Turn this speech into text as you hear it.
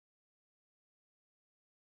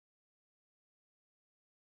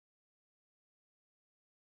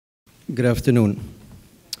Good afternoon.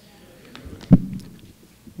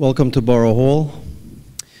 Welcome to Borough Hall.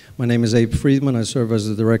 My name is Abe Friedman. I serve as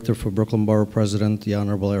the director for Brooklyn Borough President, the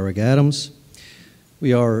Honorable Eric Adams.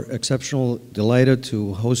 We are exceptionally delighted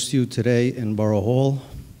to host you today in Borough Hall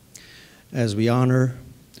as we honor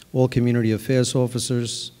all community affairs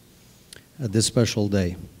officers at this special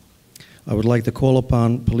day. I would like to call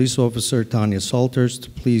upon Police Officer Tanya Salters to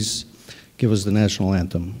please give us the national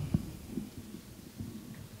anthem.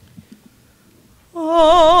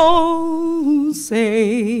 Oh,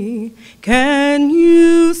 say, can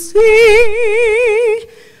you see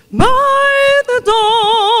by the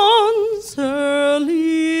dawn's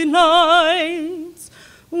early lights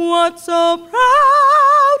what so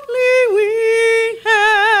proudly we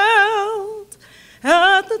held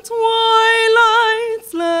at the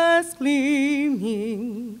twilight's last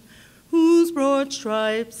gleaming, whose broad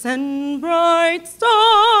stripes and bright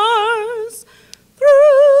stars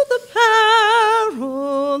through the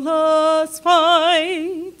perilous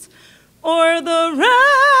fight o'er the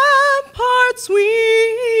ramparts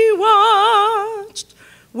we watched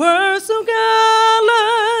were so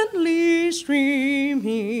gallantly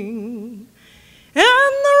streaming,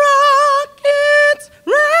 and the rocket's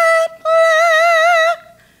red glare,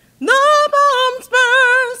 the bombs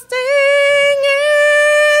bursting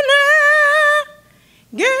in air,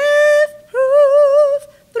 gave proof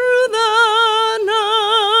through the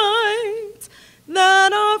night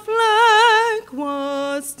that our flag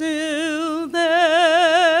was still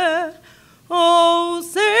there. Oh,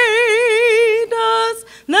 say does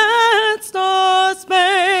that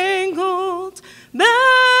star-spangled banner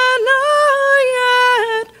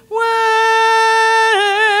yet wave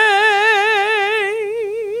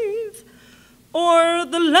o'er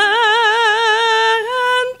the land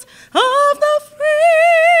of the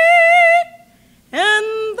free and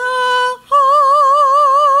the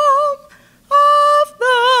home of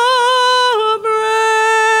the brave.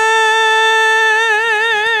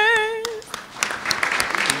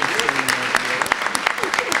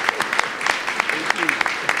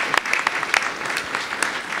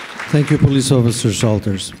 Thank you, Police Officer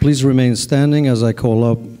Salters. Please remain standing as I call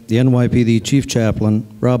up the NYPD Chief Chaplain,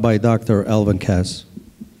 Rabbi Dr. Alvin Cass.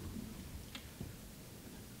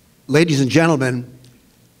 Ladies and gentlemen,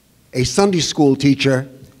 a Sunday school teacher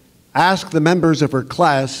asked the members of her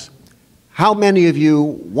class, how many of you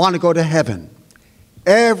want to go to heaven?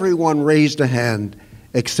 Everyone raised a hand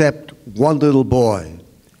except one little boy.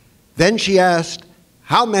 Then she asked,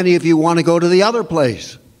 how many of you want to go to the other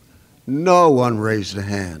place? No one raised a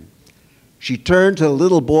hand. She turned to the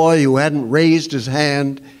little boy who hadn't raised his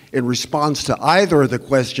hand in response to either of the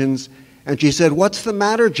questions, and she said, what's the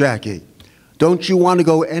matter, Jackie? Don't you want to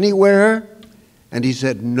go anywhere? And he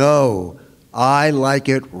said, no, I like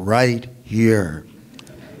it right here.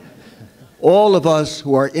 All of us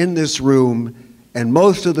who are in this room, and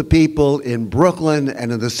most of the people in Brooklyn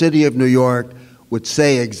and in the city of New York, would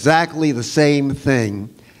say exactly the same thing.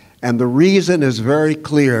 And the reason is very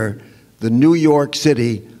clear: the New York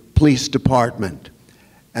City Police Department.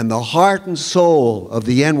 And the heart and soul of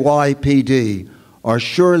the NYPD are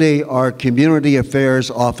surely our community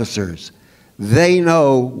affairs officers. They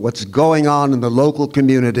know what's going on in the local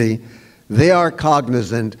community. They are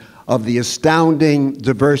cognizant of the astounding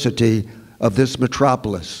diversity of this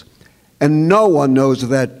metropolis. And no one knows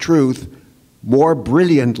that truth more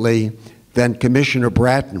brilliantly than Commissioner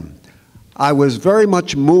Bratton. I was very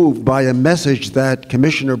much moved by a message that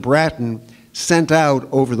Commissioner Bratton sent out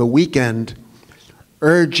over the weekend,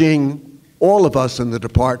 urging all of us in the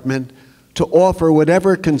department to offer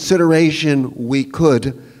whatever consideration we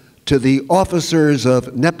could to the officers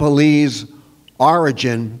of Nepalese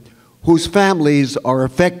origin whose families are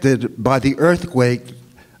affected by the earthquake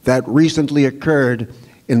that recently occurred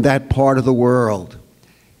in that part of the world.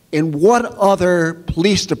 In what other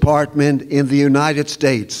police department in the United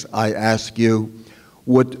States, I ask you,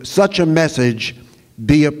 would such a message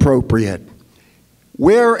be appropriate?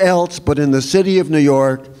 Where else but in the city of New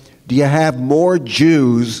York do you have more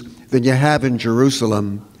Jews than you have in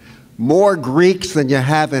Jerusalem, more Greeks than you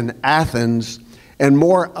have in Athens, and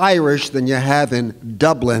more Irish than you have in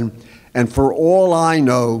Dublin, and for all I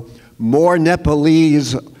know, more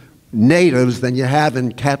Nepalese natives than you have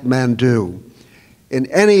in Kathmandu? In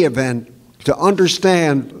any event, to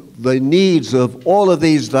understand the needs of all of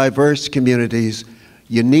these diverse communities,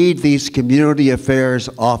 you need these community affairs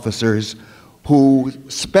officers who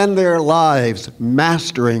spend their lives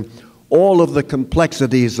mastering all of the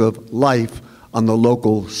complexities of life on the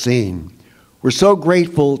local scene. We're so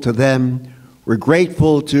grateful to them. We're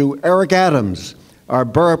grateful to Eric Adams, our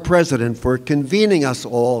Borough President, for convening us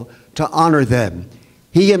all to honor them.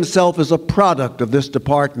 He himself is a product of this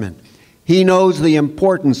department. He knows the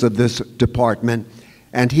importance of this department,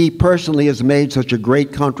 and he personally has made such a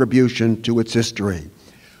great contribution to its history.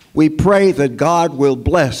 We pray that God will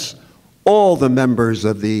bless all the members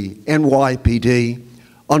of the NYPD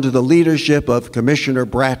under the leadership of Commissioner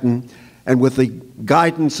Bratton and with the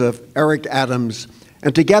guidance of Eric Adams,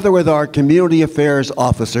 and together with our community affairs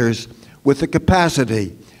officers, with the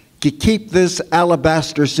capacity to keep this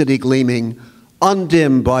alabaster city gleaming,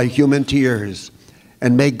 undimmed by human tears.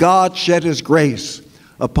 And may God shed his grace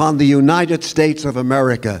upon the United States of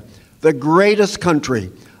America, the greatest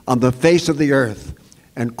country on the face of the earth,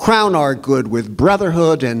 and crown our good with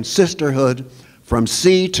brotherhood and sisterhood from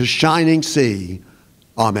sea to shining sea.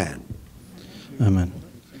 Amen. Amen.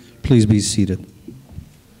 Please be seated.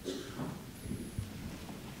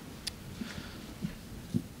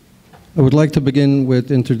 I would like to begin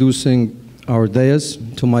with introducing our dais.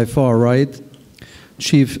 To my far right,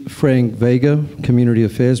 Chief Frank Vega, Community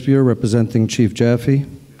Affairs Bureau, representing Chief Jaffe.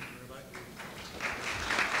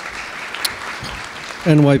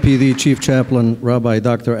 NYPD Chief Chaplain, Rabbi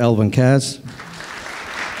Dr. Alvin Cass.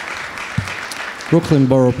 Brooklyn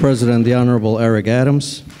Borough President, the Honorable Eric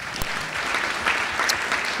Adams.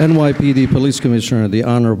 NYPD Police Commissioner, the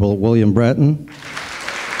Honorable William Bratton.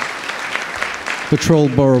 Patrol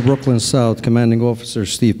Borough Brooklyn South, Commanding Officer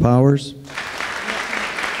Steve Powers.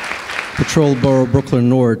 Patrol Borough Brooklyn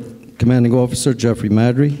North, Commanding Officer Jeffrey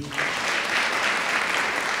Madry.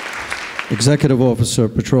 Executive Officer,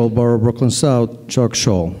 Patrol Borough Brooklyn South, Chuck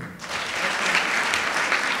Scholl.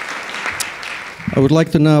 I would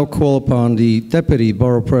like to now call upon the Deputy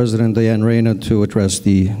Borough President, Diane Rayner, to address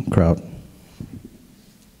the crowd.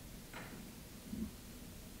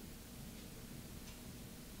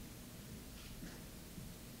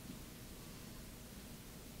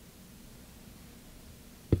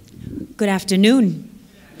 Good afternoon.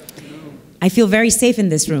 I feel very safe in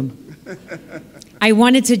this room. I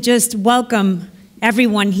wanted to just welcome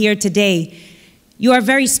everyone here today. You are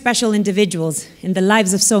very special individuals in the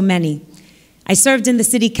lives of so many. I served in the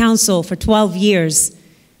City Council for 12 years,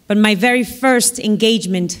 but my very first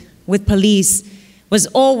engagement with police was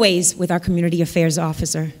always with our Community Affairs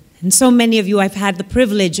officer. And so many of you I've had the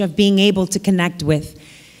privilege of being able to connect with.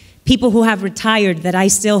 People who have retired that I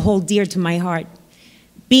still hold dear to my heart.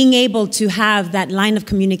 Being able to have that line of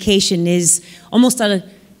communication is almost a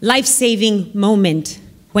life-saving moment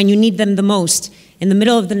when you need them the most, in the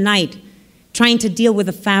middle of the night, trying to deal with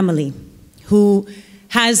a family who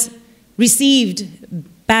has received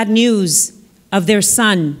bad news of their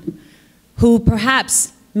son, who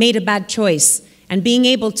perhaps made a bad choice, and being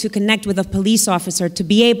able to connect with a police officer to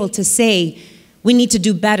be able to say, we need to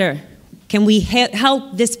do better. Can we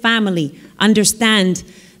help this family understand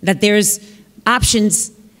that there's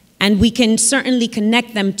options, and we can certainly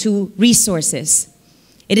connect them to resources.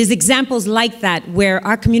 It is examples like that where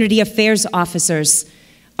our community affairs officers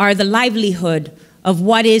are the livelihood of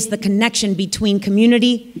what is the connection between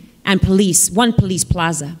community and police, one police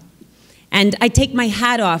plaza. And I take my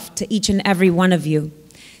hat off to each and every one of you.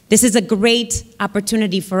 This is a great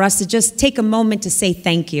opportunity for us to just take a moment to say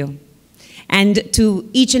thank you. And to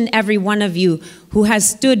each and every one of you who has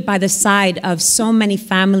stood by the side of so many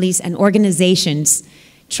families and organizations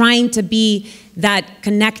trying to be that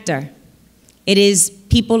connector. It is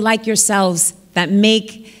people like yourselves that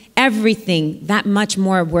make everything that much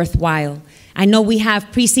more worthwhile. I know we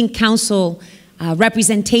have precinct council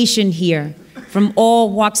representation here from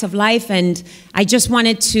all walks of life, and I just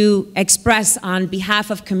wanted to express on behalf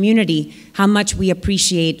of community how much we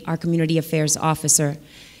appreciate our community affairs officer.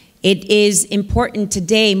 It is important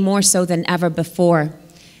today more so than ever before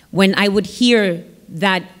when I would hear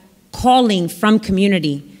that calling from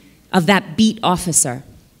community of that beat officer.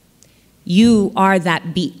 You are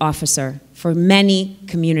that beat officer for many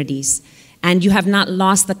communities, and you have not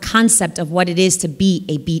lost the concept of what it is to be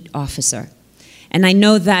a beat officer. And I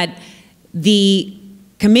know that the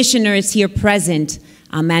commissioner is here present,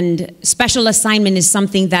 and special assignment is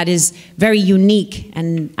something that is very unique,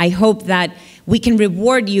 and I hope that we can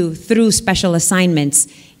reward you through special assignments.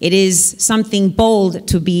 It is something bold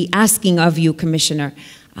to be asking of you, Commissioner.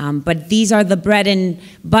 But these are the bread and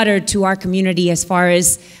butter to our community as far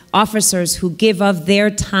as officers who give of their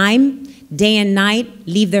time, day and night,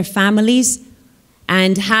 leave their families,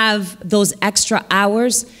 and have those extra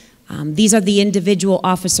hours. These are the individual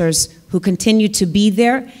officers who continue to be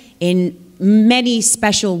there in many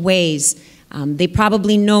special ways. They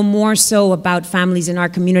probably know more so about families in our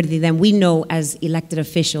community than we know as elected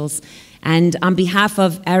officials. And on behalf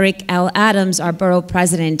of Eric L. Adams, our borough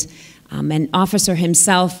president, an officer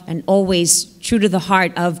himself, and always true to the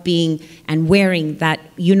heart of being and wearing that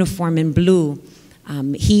uniform in blue.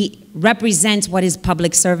 He represents what is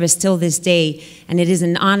public service till this day, and it is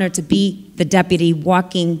an honor to be the deputy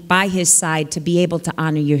walking by his side to be able to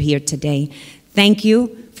honor you here today. Thank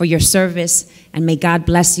you for your service, and may God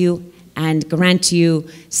bless you and grant you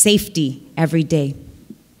safety every day.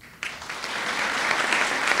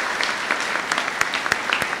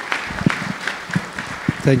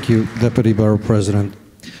 Thank you, Deputy Borough President.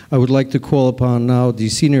 I would like to call upon now the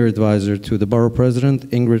Senior Advisor to the Borough President,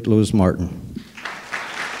 Ingrid Lewis-Martin.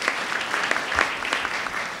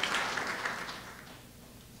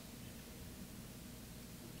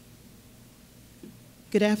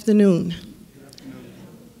 Good afternoon.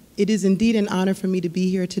 It is indeed an honor for me to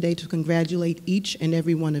be here today to congratulate each and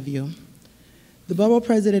every one of you. The Borough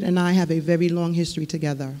President and I have a very long history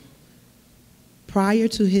together. Prior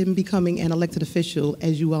to him becoming an elected official,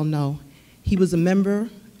 as you well know, he was a member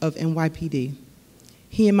of NYPD.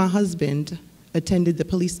 He and my husband attended the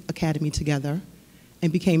police academy together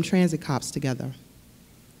and became transit cops together.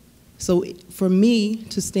 So for me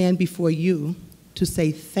to stand before you to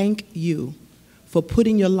say thank you for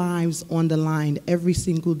putting your lives on the line every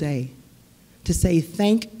single day, to say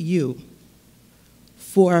thank you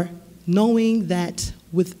for knowing that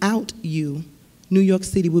without you, New York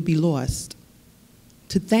City would be lost,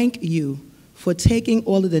 to thank you for taking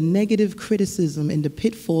all of the negative criticism and the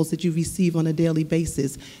pitfalls that you receive on a daily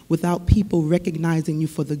basis without people recognizing you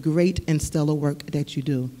for the great and stellar work that you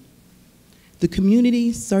do. The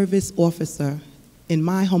community service officer, in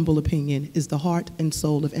my humble opinion, is the heart and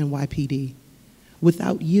soul of NYPD.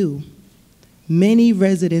 Without you, many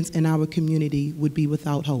residents in our community would be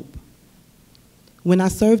without hope. When I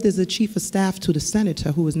served as a chief of staff to the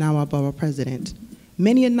senator, who is now our borough president,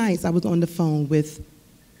 many a nights I was on the phone with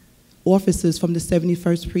officers from the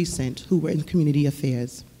 71st Precinct who were in community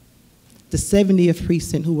affairs, the 70th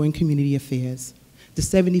Precinct who were in community affairs, the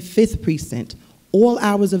 75th Precinct, all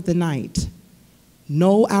hours of the night.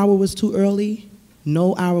 No hour was too early,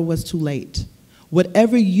 no hour was too late.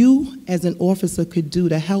 Whatever you as an officer could do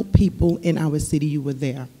to help people in our city, you were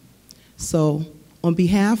there. So on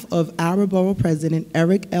behalf of our Borough President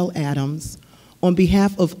Eric L. Adams, on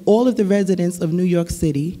behalf of all of the residents of New York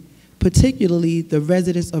City, particularly the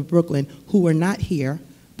residents of Brooklyn who are not here,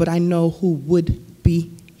 but I know who would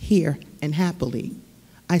be here and happily,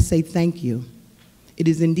 I say thank you. It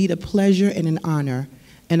is indeed a pleasure and an honor,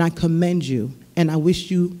 and I commend you, and I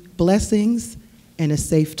wish you blessings and a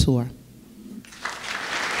safe tour.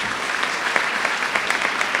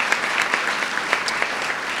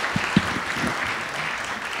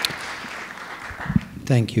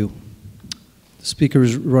 Thank you. The speaker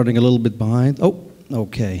is running a little bit behind. Oh,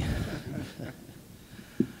 okay.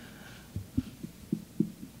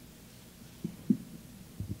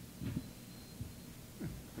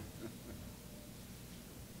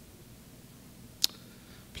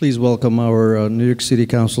 Please welcome our New York City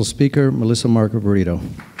Council Speaker, Melissa Mark-Viverito.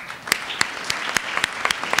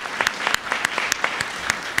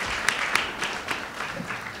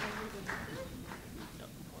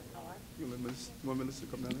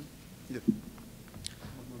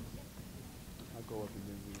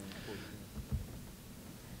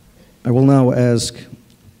 I will now ask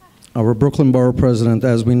our Brooklyn Borough President,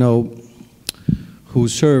 as we know, who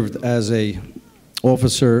served as a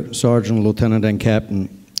officer, sergeant, lieutenant, and captain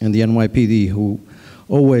in the NYPD, who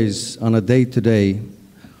always, on a day-to-day,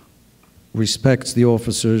 respects the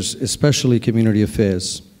officers, especially community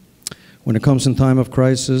affairs. When it comes in time of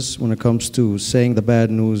crisis, when it comes to saying the bad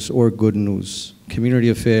news or good news, community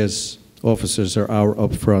affairs officers are out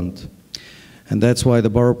up front. And that's why the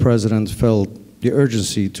Borough President felt the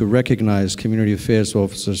urgency to recognize community affairs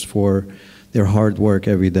officers for their hard work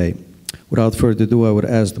every day. Without further ado, I would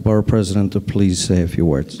ask the Borough President to please say a few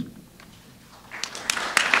words.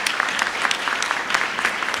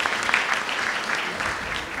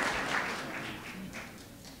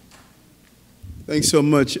 Thanks so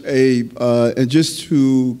much, Abe. And just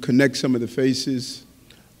to connect some of the faces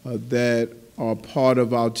that are part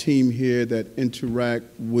of our team here that interact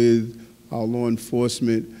with our law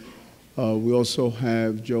enforcement, we also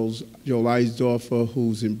have Joel Eisdorfer,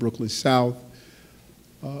 who's in Brooklyn South,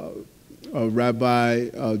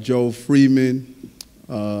 Rabbi Joe Freeman,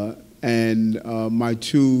 and my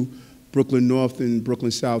two Brooklyn North and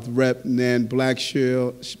Brooklyn South rep, Nan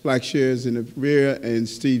Blackshears in the rear, and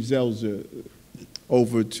Steve Zelzer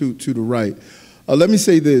over to the right. Let me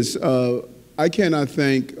say this. I cannot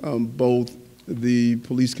thank both the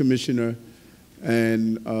police commissioner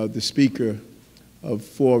and the speaker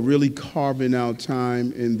for really carving out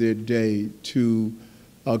time in their day to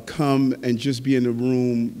come and just be in the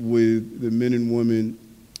room with the men and women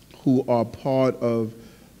who are part of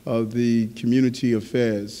the community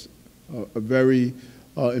affairs, a very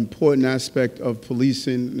important aspect of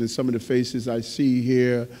policing, and some of the faces I see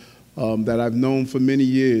here that I've known for many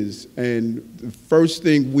years. And the first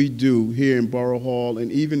thing we do here in Borough Hall,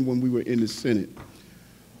 and even when we were in the Senate,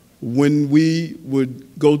 when we would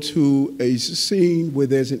go to a scene where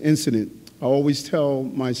there's an incident, I always tell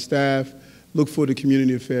my staff, look for the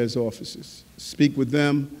community affairs officers. Speak with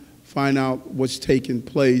them, find out what's taking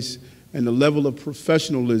place, and the level of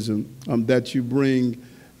professionalism that you bring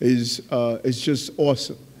is just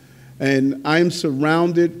awesome. And I am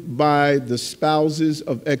surrounded by the spouses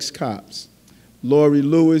of ex-cops. Lori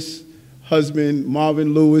Lewis, husband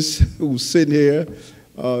Marvin Lewis, who's sitting here.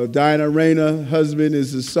 Diana Rayner, husband,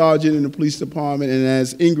 is a sergeant in the police department, and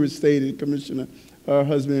as Ingrid stated, Commissioner, her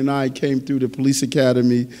husband and I came through the police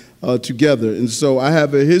academy together. And so I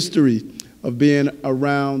have a history of being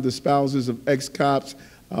around the spouses of ex-cops.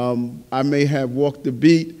 I may have walked the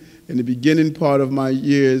beat in the beginning part of my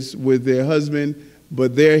years with their husband,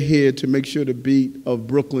 but they're here to make sure the beat of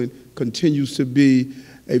Brooklyn continues to be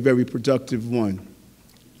a very productive one.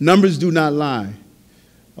 Numbers do not lie.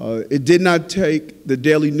 It did not take the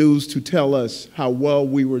daily news to tell us how well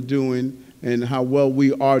we were doing and how well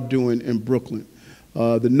we are doing in Brooklyn.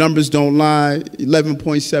 The numbers don't lie.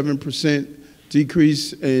 11.7%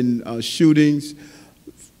 decrease in shootings,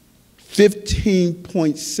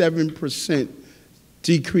 15.7%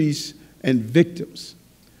 decrease in victims.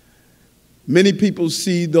 Many people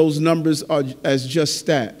see those numbers as just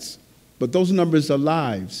stats, but those numbers are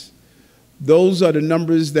lives. Those are the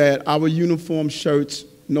numbers that our uniform shirts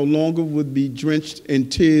no longer would be drenched in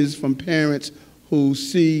tears from parents who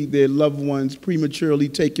see their loved ones prematurely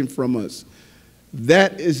taken from us.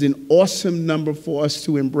 That is an awesome number for us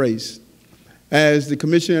to embrace. As the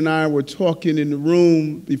Commissioner and I were talking in the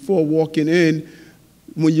room before walking in,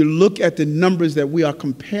 when you look at the numbers that we are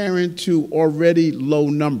comparing to already low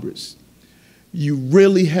numbers, you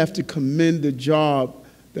really have to commend the job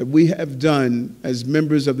that we have done as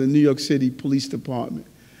members of the New York City Police Department.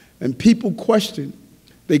 And people questioned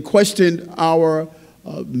our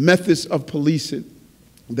methods of policing,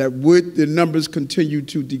 that would the numbers continue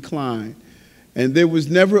to decline. And there was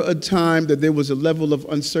never a time that there was a level of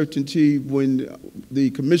uncertainty when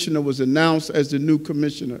the commissioner was announced as the new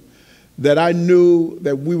commissioner, that I knew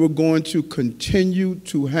that we were going to continue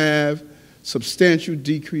to have substantial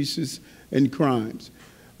decreases in crimes.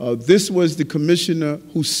 This was the commissioner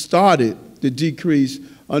who started the decrease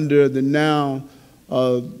under the now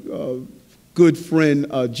good friend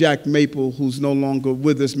Jack Maple, who's no longer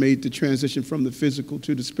with us, made the transition from the physical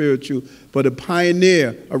to the spiritual, but a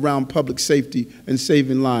pioneer around public safety and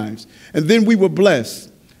saving lives. And then we were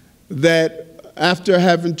blessed that after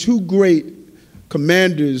having two great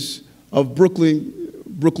commanders of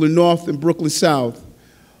Brooklyn North and Brooklyn South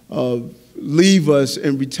leave us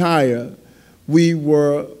and retire, we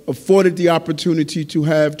were afforded the opportunity to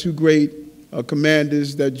have two great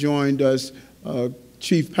commanders that joined us,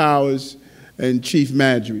 Chief Powers and Chief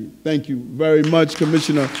Madry. Thank you very much,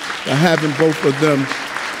 Commissioner, for having both of them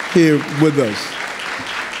here with us.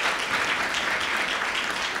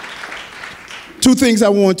 Two things I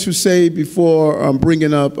want to say before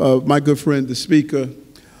bringing up my good friend, the Speaker.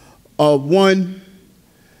 One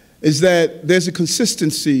is that there's a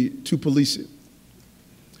consistency to policing.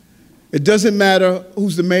 It doesn't matter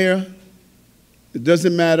who's the mayor. It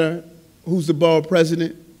doesn't matter who's the borough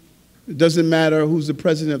president. It doesn't matter who's the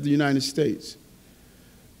president of the United States.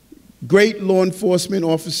 Great law enforcement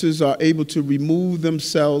officers are able to remove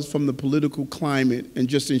themselves from the political climate and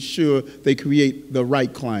just ensure they create the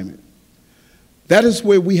right climate. That is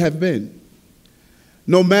where we have been.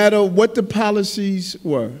 No matter what the policies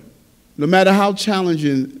were, no matter how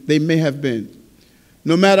challenging they may have been,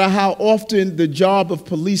 no matter how often the job of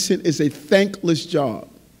policing is a thankless job,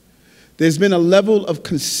 there's been a level of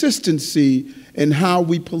consistency in how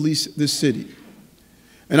we police the city.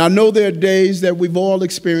 And I know there are days that we've all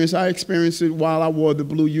experienced, I experienced it while I wore the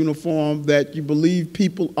blue uniform, that you believe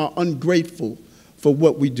people are ungrateful for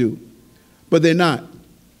what we do. But they're not.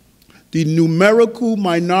 The numerical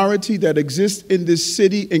minority that exists in this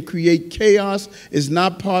city and create chaos is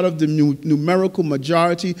not part of the numerical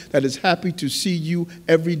majority that is happy to see you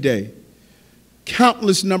every day.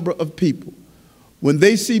 Countless number of people, when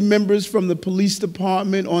they see members from the police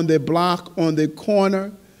department on their block, on their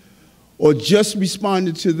corner, or just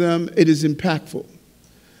responded to them, it is impactful.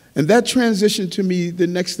 And that transition to me, the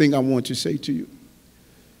next thing I want to say to you.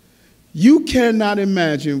 You cannot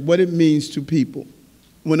imagine what it means to people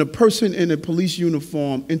when a person in a police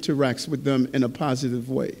uniform interacts with them in a positive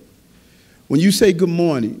way. When you say good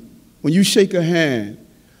morning, when you shake a hand,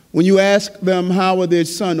 when you ask them how are their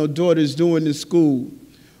son or daughters doing in school,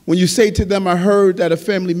 when you say to them, I heard that a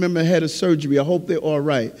family member had a surgery, I hope they're all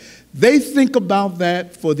right. They think about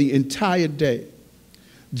that for the entire day.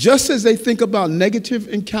 Just as they think about negative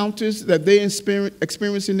encounters that they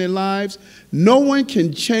experience in their lives, no one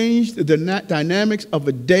can change the dynamics of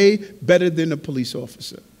a day better than a police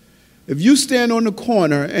officer. If you stand on the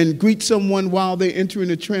corner and greet someone while they're entering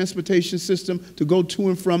the transportation system to go to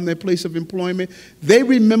and from their place of employment, they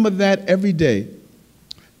remember that every day.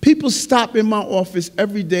 People stop in my office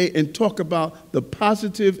every day and talk about the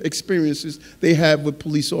positive experiences they have with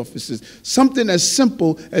police officers. Something as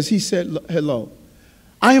simple as he said hello.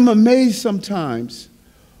 I am amazed sometimes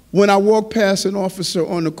when I walk past an officer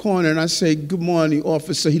on the corner and I say, good morning,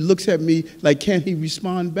 officer. He looks at me like, can't he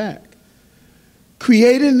respond back?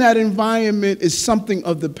 Creating that environment is something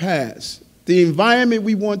of the past. The environment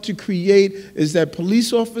we want to create is that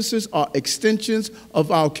police officers are extensions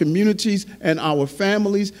of our communities and our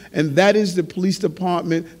families, and that is the police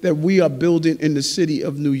department that we are building in the city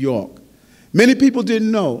of New York. Many people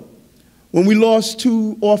didn't know. When we lost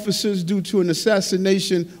 2 officers due to an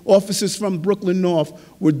assassination, officers from Brooklyn North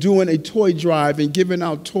were doing a toy drive and giving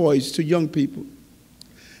out toys to young people.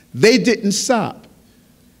 They didn't stop.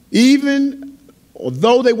 Even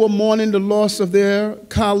although they were mourning the loss of their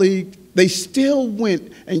colleague, they still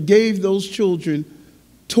went and gave those children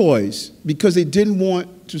toys because they didn't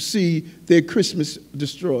want to see their Christmas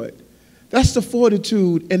destroyed. That's the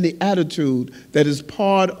fortitude and the attitude that is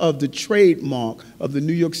part of the trademark of the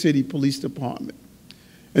New York City Police Department.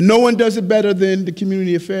 And no one does it better than the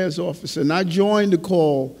Community Affairs Officer. And I joined the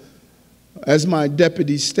call, as my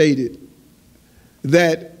deputy stated,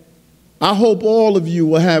 that I hope all of you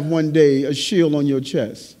will have one day a shield on your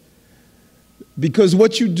chest. Because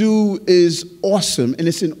what you do is awesome, and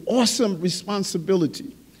it's an awesome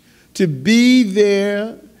responsibility to be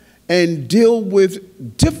there and deal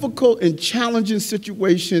with difficult and challenging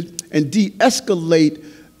situations and de-escalate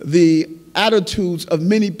the attitudes of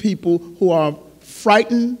many people who are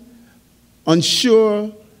frightened, unsure,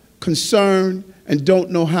 concerned, and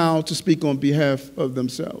don't know how to speak on behalf of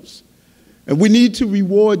themselves. And we need to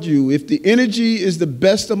reward you. If the energy is the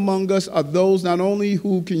best among us are those not only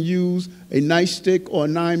who can use a nightstick or a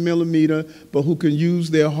 9mm, but who can use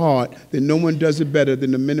their heart, then no one does it better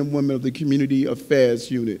than the men and women of the Community Affairs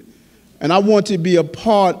Unit. And I want to be a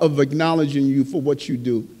part of acknowledging you for what you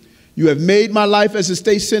do. You have made my life as a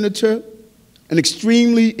state senator an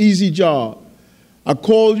extremely easy job. I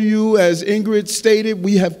called you, as Ingrid stated,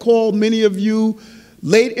 we have called many of you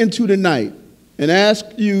late into the night and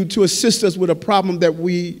asked you to assist us with a problem that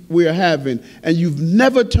we are having, and you've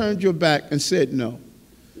never turned your back and said no.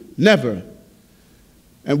 Never.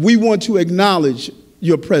 And we want to acknowledge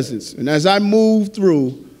your presence. And as I move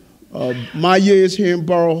through my years here in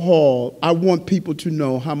Borough Hall, I want people to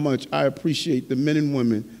know how much I appreciate the men and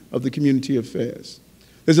women of the Community Affairs.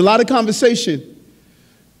 There's a lot of conversation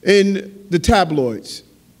in the tabloids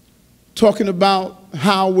talking about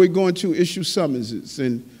how we're going to issue summonses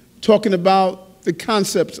and talking about the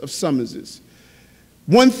concepts of summonses.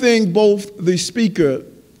 One thing both the Speaker,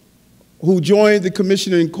 who joined the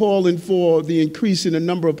Commissioner in calling for the increase in the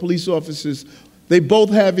number of police officers, they both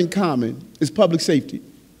have in common is public safety.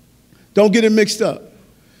 Don't get it mixed up.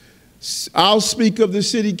 Our Speaker of the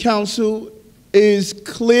City Council is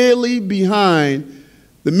clearly behind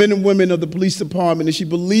the men and women of the police department, and she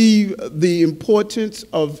believes the importance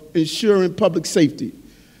of ensuring public safety.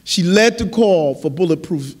 She led the call for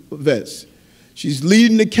bulletproof vests. She's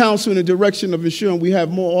leading the council in the direction of ensuring we have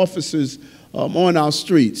more officers on our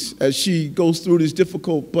streets as she goes through this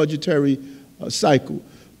difficult budgetary cycle.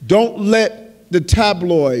 Don't let the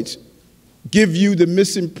tabloids give you the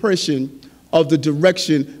misimpression of the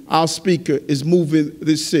direction our Speaker is moving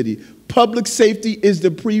this city. Public safety is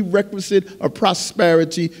the prerequisite of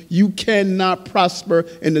prosperity. You cannot prosper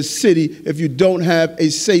in a city if you don't have a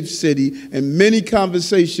safe city. And many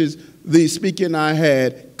conversations the Speaker and I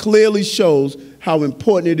had clearly shows how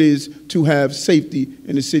important it is to have safety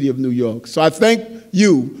in the city of New York. So I thank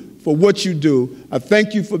you for what you do. I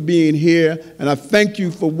thank you for being here, and I thank you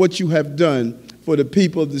for what you have done for the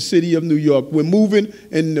people of the city of New York. We're moving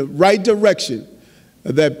in the right direction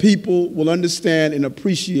that people will understand and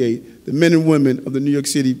appreciate the men and women of the New York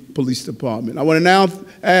City Police Department. I want to now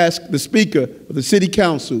ask the Speaker of the City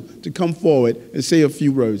Council to come forward and say a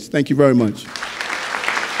few words. Thank you very much.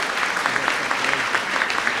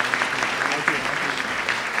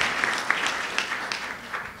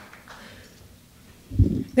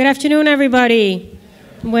 Good afternoon, everybody.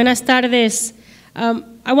 Buenas tardes.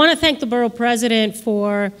 I want to thank the Borough President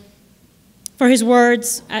for his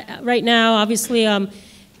words. Right now, obviously,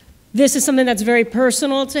 this is something that's very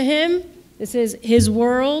personal to him. This is his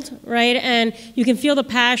world, right? And you can feel the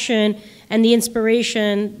passion and the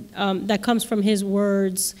inspiration that comes from his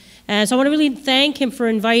words. And so I want to really thank him for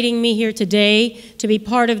inviting me here today to be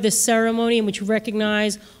part of this ceremony in which we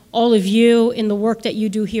recognize all of you in the work that you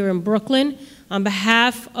do here in Brooklyn on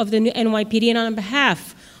behalf of the NYPD and on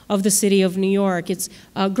behalf of the city of New York. It's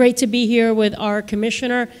great to be here with our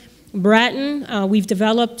commissioner, Bratton. We've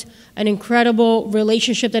developed an incredible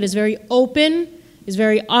relationship that is very open, is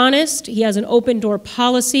very honest. He has an open door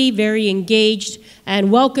policy, very engaged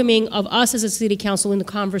and welcoming of us as a city council in the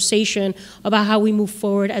conversation about how we move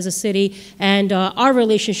forward as a city. And our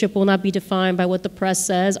relationship will not be defined by what the press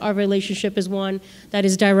says. Our relationship is one that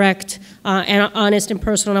is direct and honest and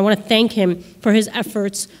personal. And I want to thank him for his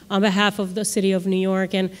efforts on behalf of the city of New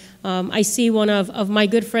York. And I see one of my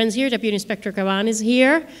good friends here, Deputy Inspector Caban is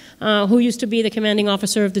here, who used to be the commanding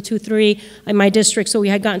officer of the 2-3 in my district. So we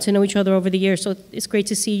had gotten to know each other over the years. So it's great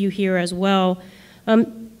to see you here as well.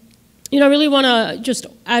 You know, I really want to just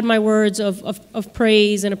add my words of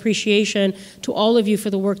praise and appreciation to all of you for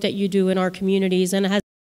the work that you do in our communities. And as I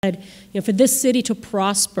said, you know, for this city to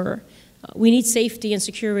prosper, we need safety and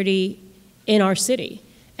security in our city.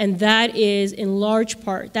 And that is, in large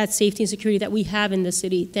part, that safety and security that we have in the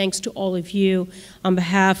city, thanks to all of you on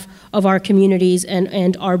behalf of our communities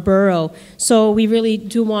and our borough. So we really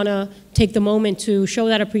do want to take the moment to show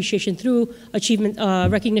that appreciation through achievement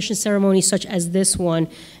recognition ceremonies such as this one.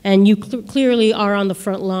 And you clearly are on the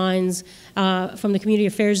front lines from the Community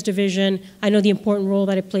Affairs Division. I know the important role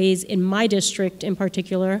that it plays in my district in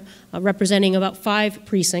particular, representing about 5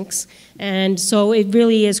 precincts. And so it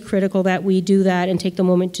really is critical that we do that and take the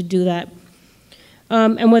moment to do that.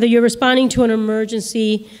 And whether you're responding to an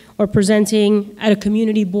emergency or presenting at a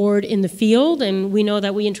community board in the field, and we know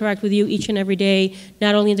that we interact with you each and every day,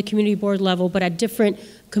 not only at the community board level, but at different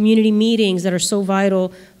community meetings that are so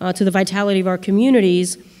vital to the vitality of our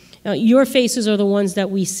communities, your faces are the ones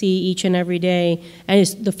that we see each and every day, and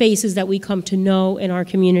it's the faces that we come to know in our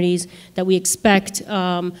communities that we expect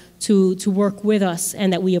to work with us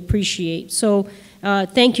and that we appreciate. So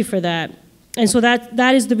thank you for that. And so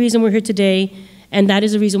that is the reason we're here today. And that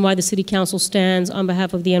is the reason why the City Council stands on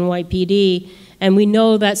behalf of the NYPD. And we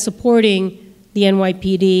know that supporting the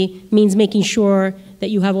NYPD means making sure that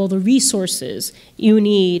you have all the resources you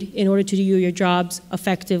need in order to do your jobs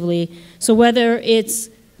effectively. So whether it's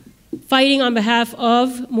fighting on behalf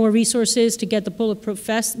of more resources to get the bulletproof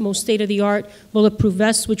vests, most state-of-the-art bulletproof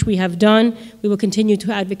vests, which we have done, we will continue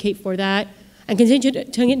to advocate for that, and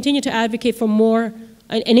continue to advocate for more,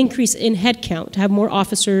 an increase in headcount, to have more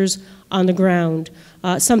officers on the ground,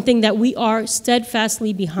 something that we are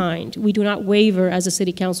steadfastly behind. We do not waver as a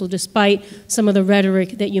city council despite some of the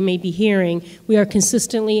rhetoric that you may be hearing. We are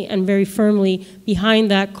consistently and very firmly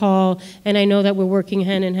behind that call, and I know that we're working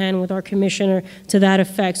hand in hand with our commissioner to that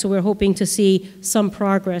effect, so we're hoping to see some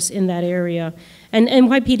progress in that area. And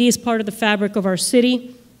NYPD is part of the fabric of our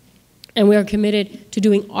city, and we are committed to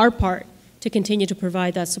doing our part to continue to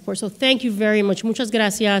provide that support. So thank you very much. Muchas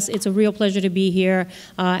gracias. It's a real pleasure to be here,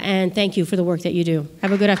 and thank you for the work that you do.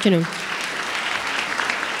 Have a good afternoon.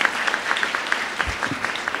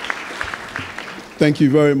 Thank you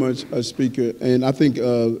very much, Speaker. And I think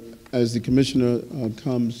as the Commissioner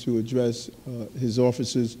comes to address his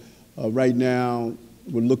officers, right now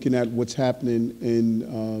we're looking at what's happening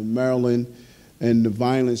in Maryland and the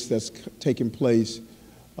violence that's taking place.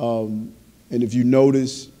 And if you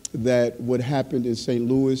notice that what happened in St.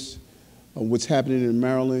 Louis, what's happening in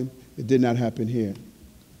Maryland, it did not happen here.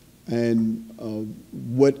 And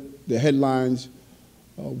what the headlines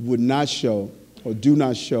would not show or do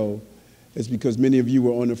not show is because many of you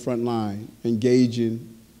were on the front line, engaging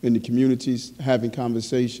in the communities, having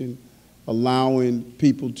conversation, allowing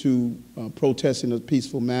people to protest in a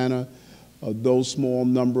peaceful manner. Those small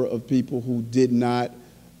number of people who did not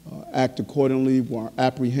act accordingly were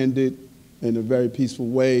apprehended in a very peaceful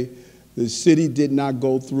way. The city did not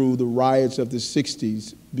go through the riots of the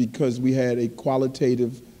 60s because we had a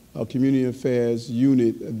qualitative community affairs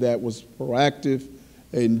unit that was proactive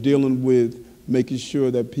in dealing with making sure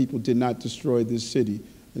that people did not destroy this city.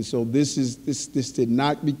 And so this did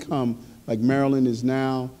not become like Maryland is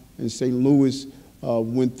now and St. Louis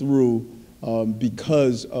went through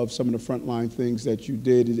because of some of the frontline things that you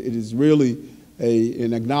did. It is really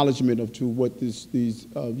an acknowledgement to what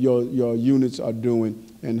your units are doing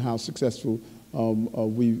and how successful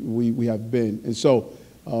we have been. And so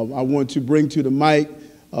I want to bring to the mic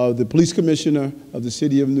the Police Commissioner of the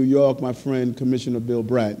City of New York, my friend, Commissioner Bill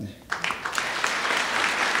Bratton.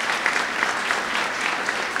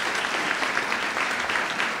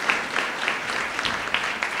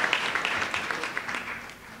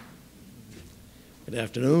 Good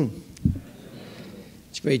afternoon.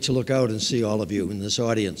 It's great to look out and see all of you in this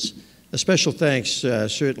audience. A special thanks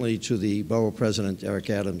certainly to the Borough President Eric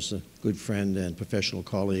Adams, a good friend and professional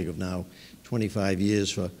colleague of now 25 years,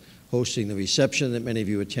 for hosting the reception that many of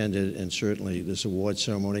you attended, and certainly this award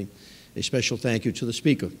ceremony. A special thank you to the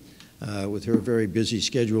Speaker, with her very busy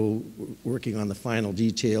schedule, working on the final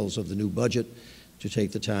details of the new budget, to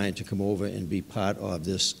take the time to come over and be part of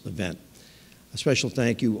this event. A special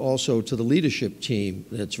thank you also to the leadership team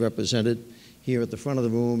that's represented here at the front of the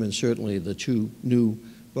room, and certainly the two new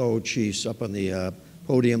borough chiefs up on the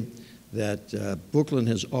podium. That Brooklyn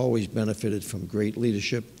has always benefited from great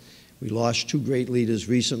leadership. We lost two great leaders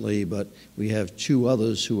recently, but we have two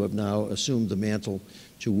others who have now assumed the mantle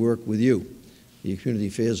to work with you, the community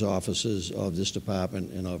affairs officers of this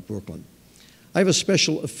department and of Brooklyn. I have a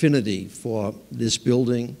special affinity for this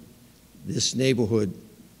building, this neighborhood,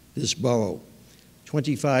 this borough.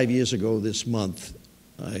 25 years ago this month,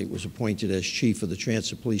 I was appointed as chief of the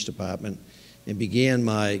Transit Police Department and began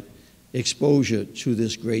my exposure to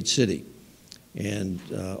this great city and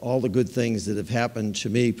all the good things that have happened to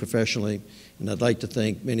me professionally, and I'd like to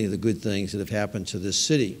thank many of the good things that have happened to this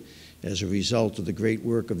city as a result of the great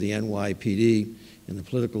work of the NYPD and the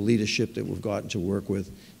political leadership that we've gotten to work with,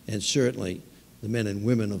 and certainly the men and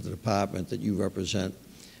women of the department that you represent,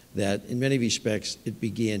 that in many respects it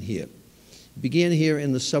began here. It began here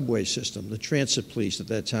in the subway system, the transit police at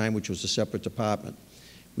that time, which was a separate department.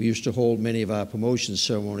 We used to hold many of our promotion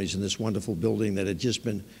ceremonies in this wonderful building that had just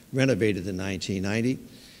been renovated in 1990.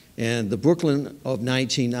 And the Brooklyn of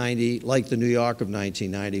 1990, like the New York of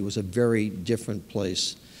 1990, was a very different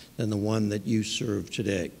place than the one that you serve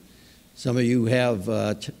today. Some of you have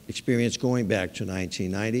experience going back to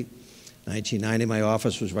 1990. 1990, my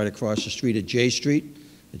office was right across the street at J Street.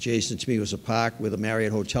 Adjacent to me was a park where the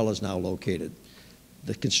Marriott Hotel is now located.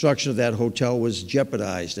 The construction of that hotel was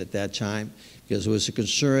jeopardized at that time because there was a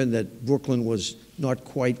concern that Brooklyn was not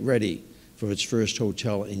quite ready for its first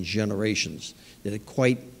hotel in generations, that it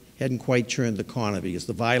hadn't quite turned the corner because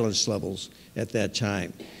the violence levels at that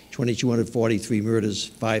time, 2,243 murders,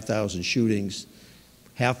 5,000 shootings,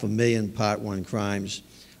 500,000 Part 1 crimes.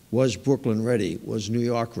 Was Brooklyn ready? Was New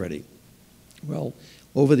York ready? Well,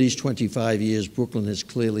 over these 25 years, Brooklyn has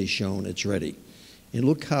clearly shown it's ready. And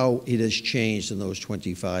look how it has changed in those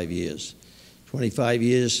 25 years. 25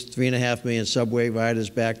 years, 3.5 million subway riders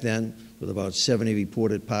back then, with about 70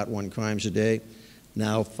 reported Part 1 crimes a day.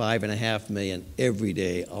 Now 5.5 million every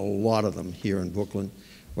day, a lot of them here in Brooklyn,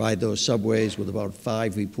 ride those subways with about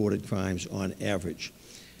 5 reported crimes on average.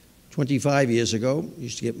 25 years ago, I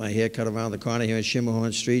used to get my hair cut around the corner here on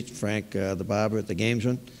Schermerhorn Street, Frank the barber at the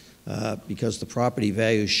Gamesman. Because the property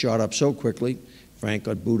values shot up so quickly, Frank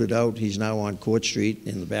got booted out. He's now on Court Street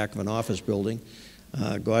in the back of an office building.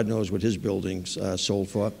 God knows what his building's sold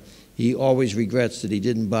for. He always regrets that he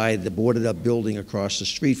didn't buy the boarded up building across the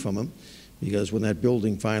street from him, because when that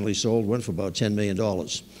building finally sold, it went for about $10 million.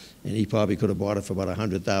 And he probably could have bought it for about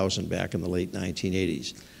 $100,000 back in the late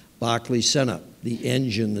 1980s. Barclays Center, the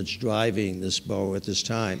engine that's driving this borough at this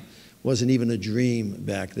time, wasn't even a dream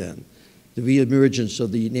back then. The reemergence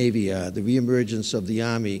of the Navy Yard, the reemergence of the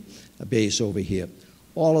Army base over here.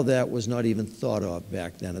 All of that was not even thought of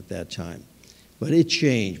back then at that time. But it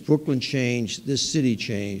changed. Brooklyn changed. This city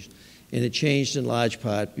changed. And it changed in large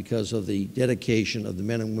part because of the dedication of the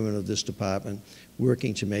men and women of this department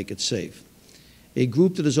working to make it safe. A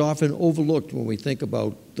group that is often overlooked when we think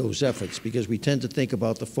about those efforts, because we tend to think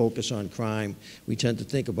about the focus on crime. We tend to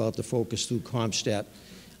think about the focus through CompStat.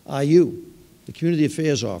 Are you, the community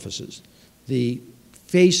affairs officers, the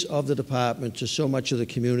face of the department to so much of the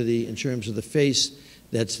community in terms of the face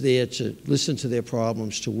that's there to listen to their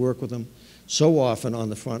problems, to work with them, so often on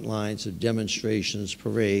the front lines of demonstrations,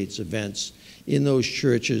 parades, events, in those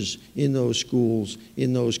churches, in those schools,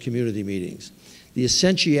 in those community meetings. The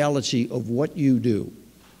essentiality of what you do,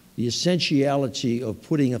 the essentiality of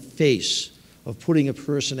putting a face, of putting a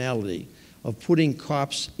personality, of putting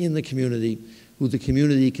cops in the community who the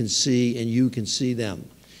community can see and you can see them.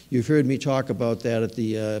 You've heard me talk about that at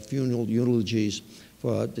the funeral eulogies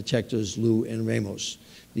for Detectives Lou and Ramos.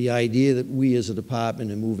 The idea that we as a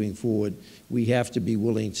department and moving forward, we have to be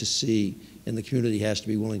willing to see, and the community has to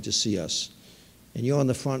be willing to see us. And you're on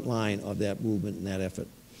the front line of that movement and that effort.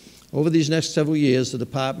 Over these next several years, the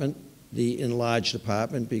department the enlarged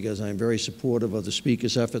department, because I'm very supportive of the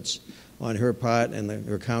Speaker's efforts on her part and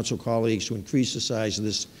her council colleagues to increase the size of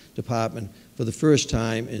this department for the first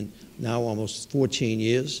time in now almost 14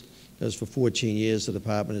 years, because for 14 years the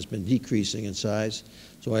department has been decreasing in size.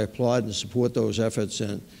 So I applaud and support those efforts,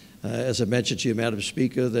 and as I mentioned to you, Madam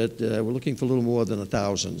Speaker, that we're looking for a little more than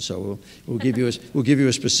 1,000, so we'll give you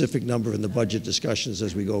a specific number in the budget discussions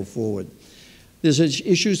as we go forward. There's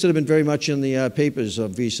issues that have been very much in the papers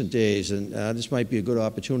of recent days, and this might be a good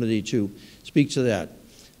opportunity to speak to that.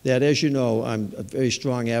 That, as you know, I'm a very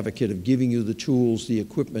strong advocate of giving you the tools, the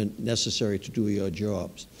equipment necessary to do your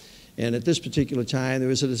jobs. And at this particular time, there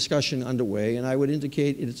is a discussion underway, and I would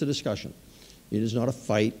indicate it's a discussion. It is not a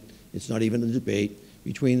fight. It's not even a debate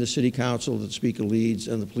between the City Council that the Speaker leads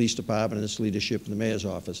and the Police Department and its leadership in the Mayor's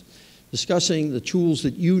office, discussing the tools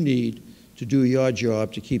that you need to do your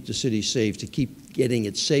job to keep the city safe, to keep getting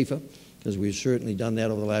it safer, because we've certainly done that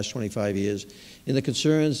over the last 25 years, and the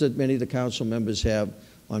concerns that many of the council members have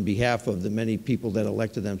on behalf of the many people that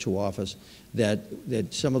elected them to office, that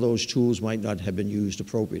some of those tools might not have been used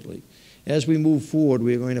appropriately. As we move forward,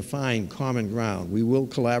 we're going to find common ground. We will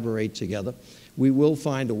collaborate together. We will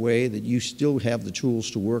find a way that you still have the tools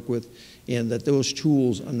to work with, and that those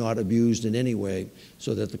tools are not abused in any way,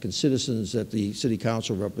 so that the citizens that the City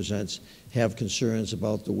Council represents have concerns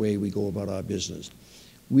about the way we go about our business.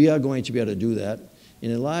 We are going to be able to do that, and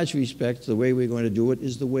in large respect, the way we're going to do it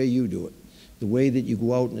is the way you do it, the way that you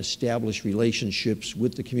go out and establish relationships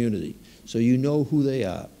with the community, so you know who they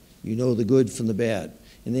are, you know the good from the bad,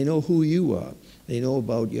 and they know who you are. They know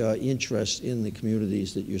about your interest in the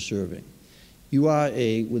communities that you're serving. You are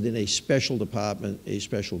within a special department, a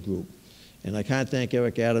special group. And I can't thank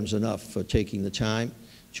Eric Adams enough for taking the time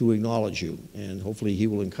to acknowledge you. And hopefully he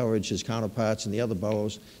will encourage his counterparts in the other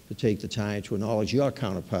boroughs to take the time to acknowledge your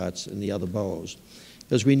counterparts in the other boroughs,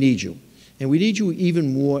 because we need you. And we need you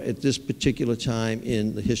even more at this particular time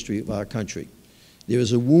in the history of our country. There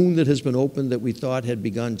is a wound that has been opened that we thought had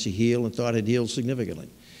begun to heal and thought had healed significantly.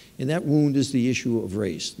 And that wound is the issue of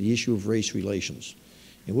race, the issue of race relations.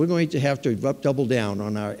 And we're going to have to double down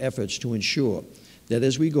on our efforts to ensure that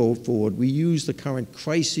as we go forward, we use the current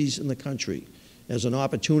crises in the country as an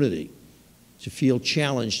opportunity to feel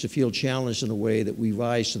challenged in a way that we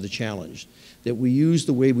rise to the challenge, that we use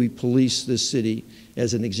the way we police this city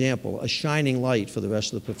as an example, a shining light for the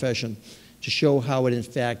rest of the profession to show how it in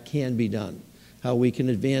fact can be done, how we can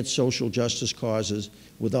advance social justice causes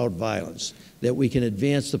without violence, that we can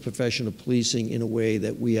advance the profession of policing in a way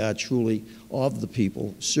that we are truly of the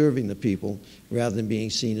people, serving the people, rather than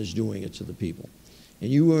being seen as doing it to the people.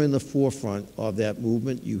 And you were in the forefront of that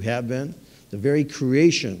movement. You have been. The very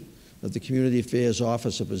creation of the Community Affairs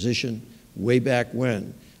Officer position way back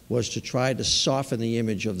when was to try to soften the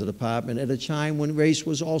image of the department at a time when race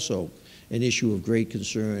was also an issue of great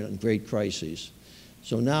concern and great crises.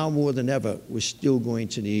 So now more than ever, we're still going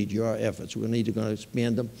to need your efforts. We're going to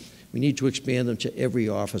expand them. We need to expand them to every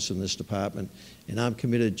office in this department, and I'm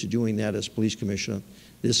committed to doing that as police commissioner.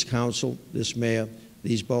 This council, this mayor,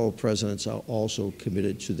 these borough presidents are also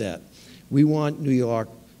committed to that. We want New York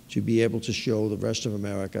to be able to show the rest of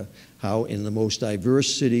America how in the most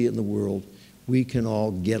diverse city in the world, we can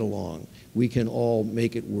all get along. We can all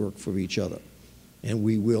make it work for each other. And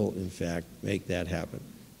we will, in fact, make that happen.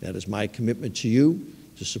 That is my commitment to you,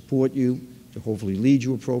 to support you, to hopefully lead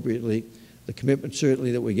you appropriately. The commitment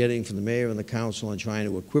certainly that we're getting from the mayor and the council on trying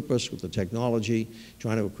to equip us with the technology,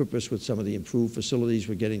 trying to equip us with some of the improved facilities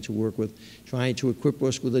we're getting to work with, trying to equip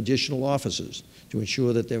us with additional officers to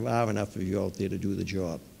ensure that there are enough of you out there to do the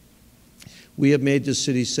job. We have made this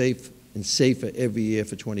city safe and safer every year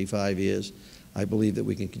for 25 years. I believe that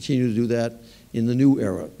we can continue to do that in the new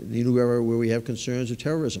era where we have concerns of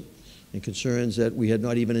terrorism and concerns that we had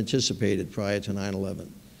not even anticipated prior to 9/11.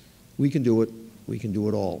 We can do it. We can do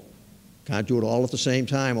it all. Can't do it all at the same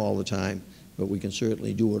time all the time, but we can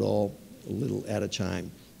certainly do it all a little at a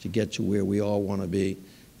time to get to where we all want to be.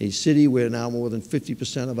 A city where now more than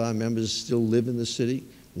 50% of our members still live in the city,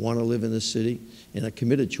 want to live in the city, and are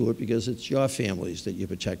committed to it because it's your families that you're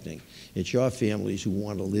protecting. It's your families who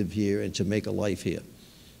want to live here and to make a life here.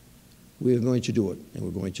 We are going to do it, and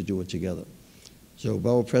we're going to do it together. So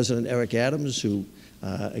Borough President Eric Adams, who,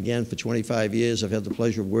 again, for 25 years, I've had the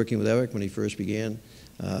pleasure of working with Eric when he first began.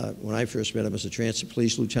 When I first met him as a transit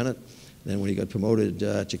police lieutenant, then when he got promoted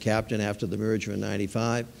to captain after the merger in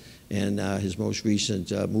 '95, and his most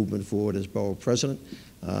recent movement forward as Borough President.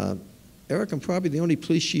 Eric, I'm probably the only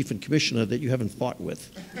police chief and commissioner that you haven't fought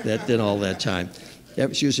with that did all that time.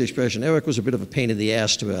 Excuse the expression. Eric was a bit of a pain in the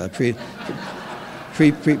ass to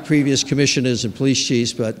previous commissioners and police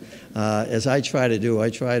chiefs, but as I try to do, I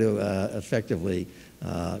try to effectively,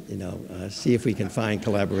 see if we can find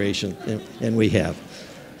collaboration, and we have.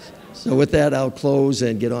 So with that, I'll close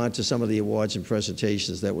and get on to some of the awards and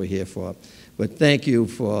presentations that we're here for. But thank you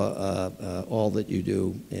for all that you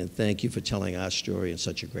do, and thank you for telling our story in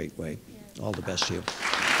such a great way. All the best to you.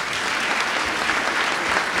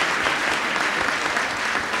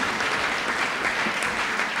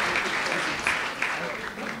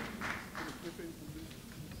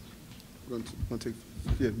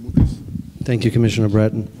 Thank you, Commissioner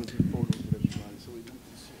Bratton.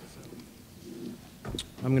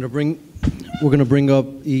 We're going to bring up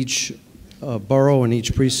each borough and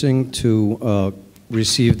each precinct to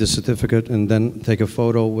receive the certificate and then take a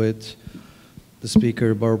photo with the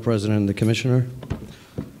Speaker, Borough President, and the Commissioner.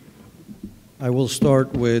 I will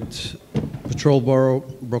start with Patrol Borough,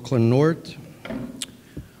 Brooklyn North,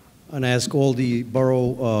 and ask all the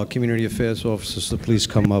Borough Community Affairs officers to please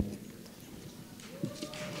come up.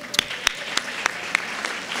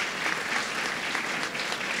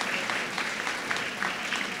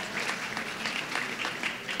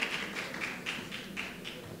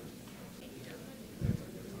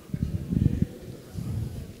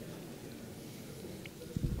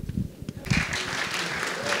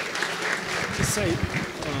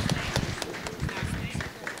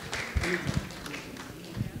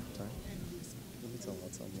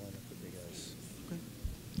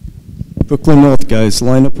 Brooklyn North, guys.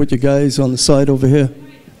 Line up with you guys on the side over here.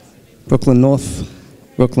 Brooklyn North.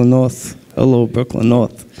 Brooklyn North. Hello, Brooklyn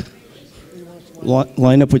North.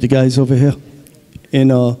 Line up with you guys over here in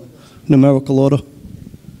numerical order.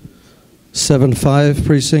 7-5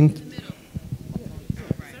 precinct.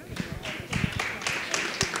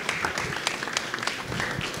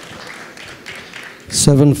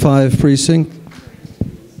 Seven 5 precinct.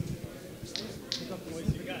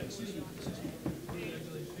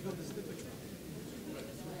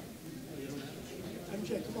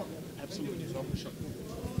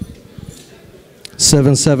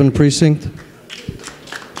 Seven 7 precinct.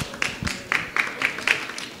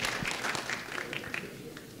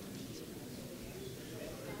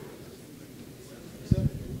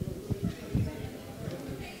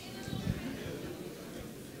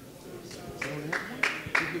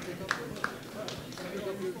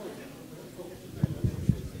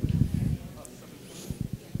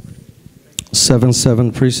 Seven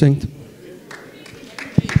 7 precinct.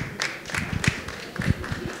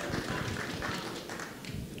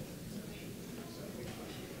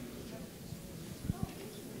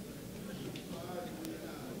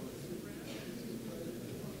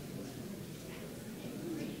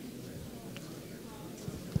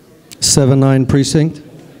 Seven 9 precinct.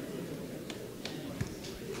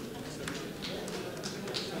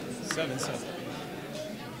 7-7.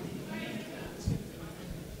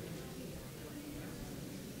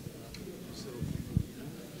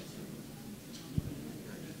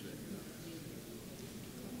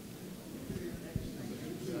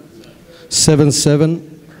 Seven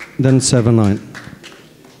 7, then 7 9.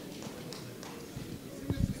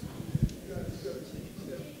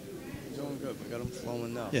 Doing good. We got them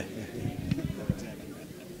flowing now. Yeah.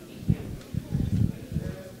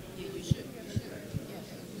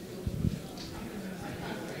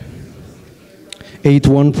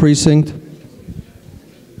 8-1 precinct.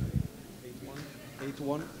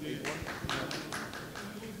 8-1.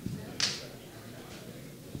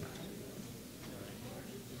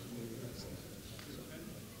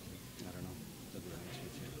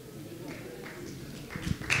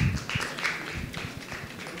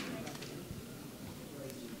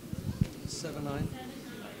 7 9.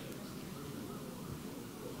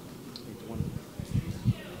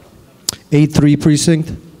 8-3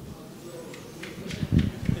 precinct.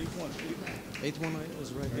 8-1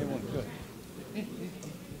 is right. 8-1. Good.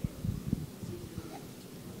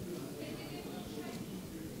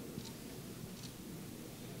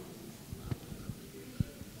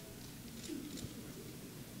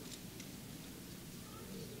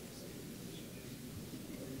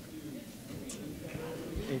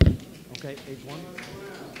 Okay, 8-1.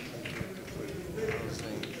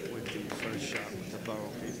 With the first shot with the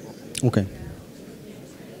borough people. Okay.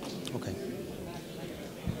 Okay.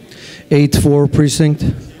 8-4 precinct.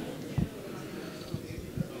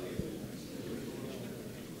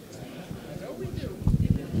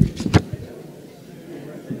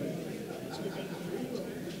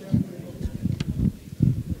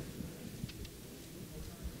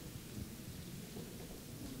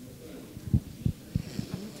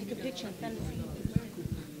 Take a picture and send it.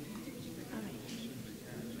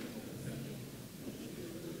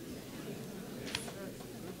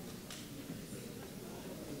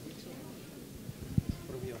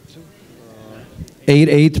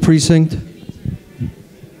 8-8 precinct. You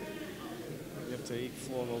have to 8th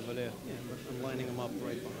floor over there. Yeah, but I'm lining them up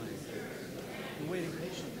right behind. I'm waiting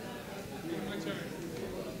patiently.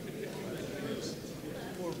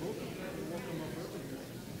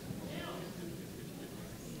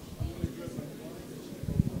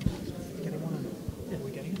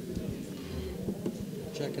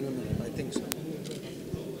 Check in a minute, I think so.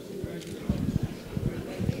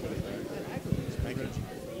 Thank you.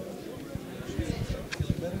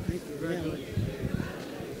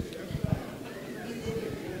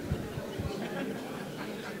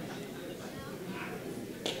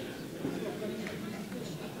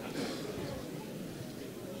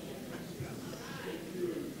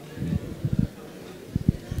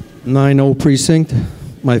 Nine 9-0 precinct,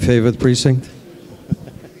 my favorite precinct.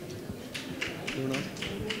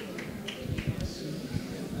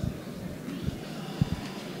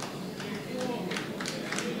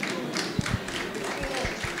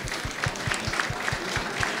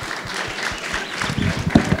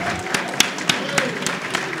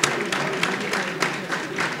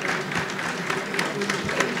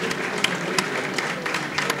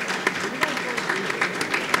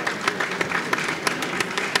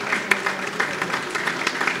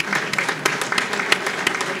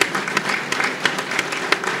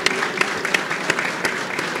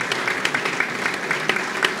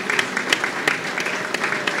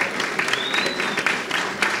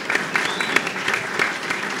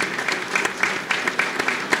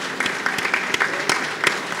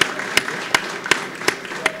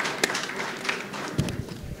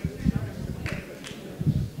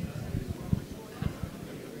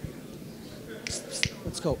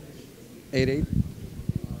 Let's go. 8-8.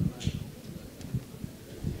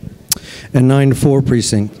 And 9-4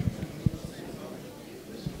 precinct.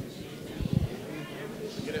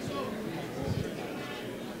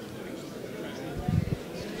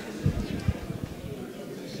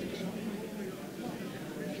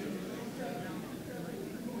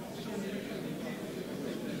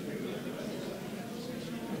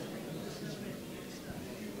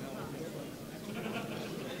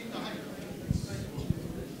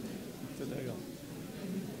 There you go.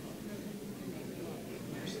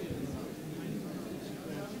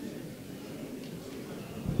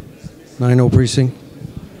 9-0 precinct.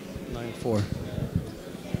 9-4.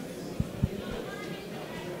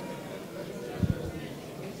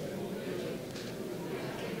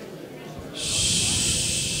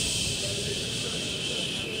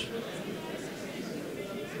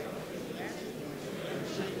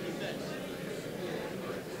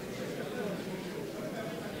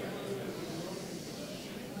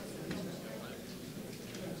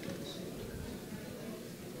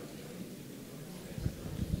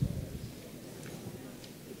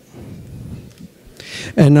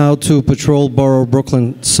 And now to Patrol Borough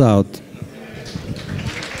Brooklyn South.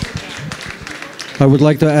 I would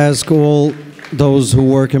like to ask all those who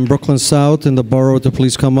work in Brooklyn South in the borough to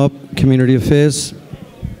please come up. Community Affairs.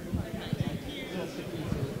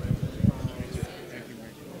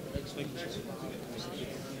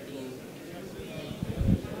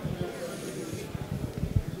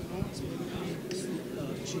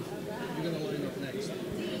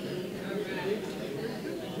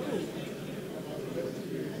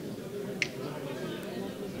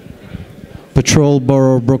 Patrol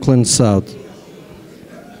Borough Brooklyn South.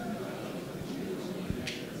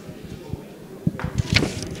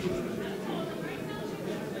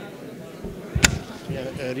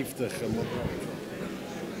 عرفت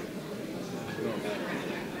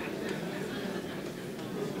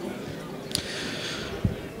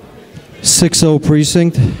 6-0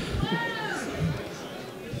 precinct.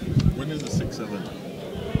 When is the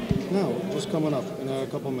 6-7? No, just coming up in a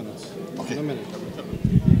couple minutes. Okay. In a minute.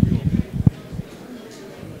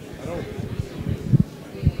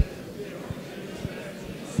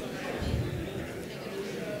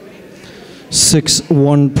 Six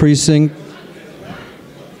 1 precinct.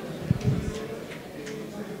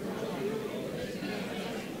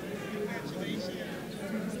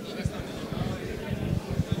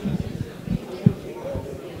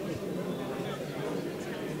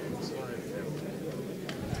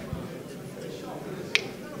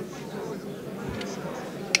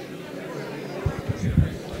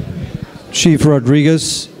 Chief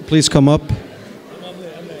Rodriguez, please come up. Okay.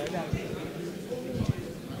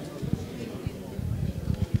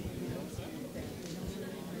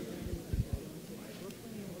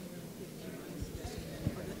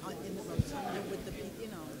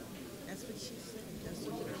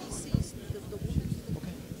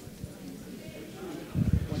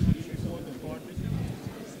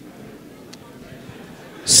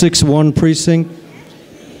 6-1 precinct.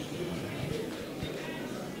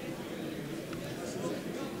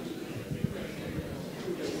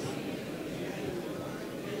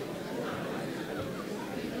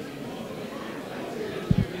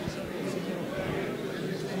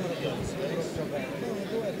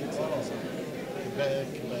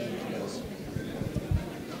 yes.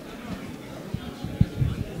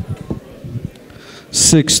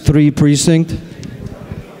 6-3 precinct.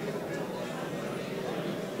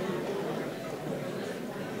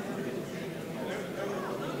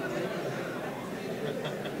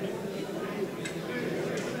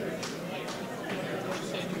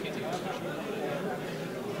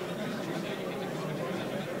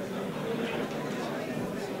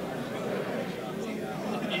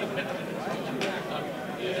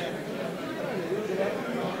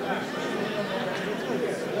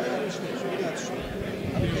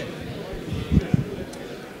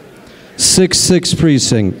 Six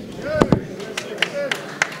precinct.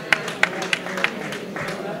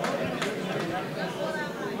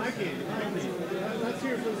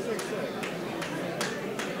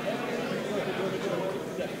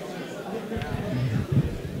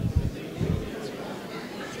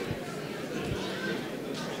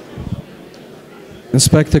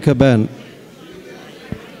 Inspector Caban.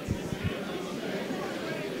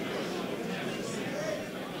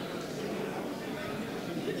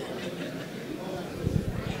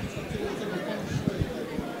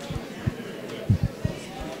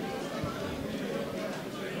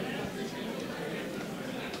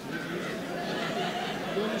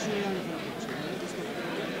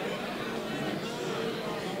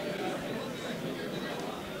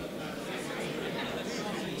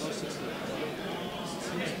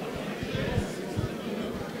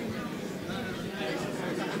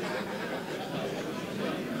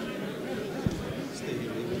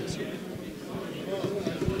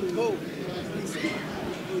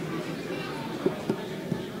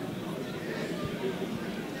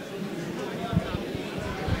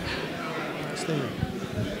 Stay.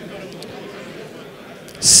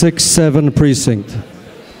 6-7 precinct.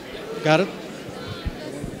 Got it?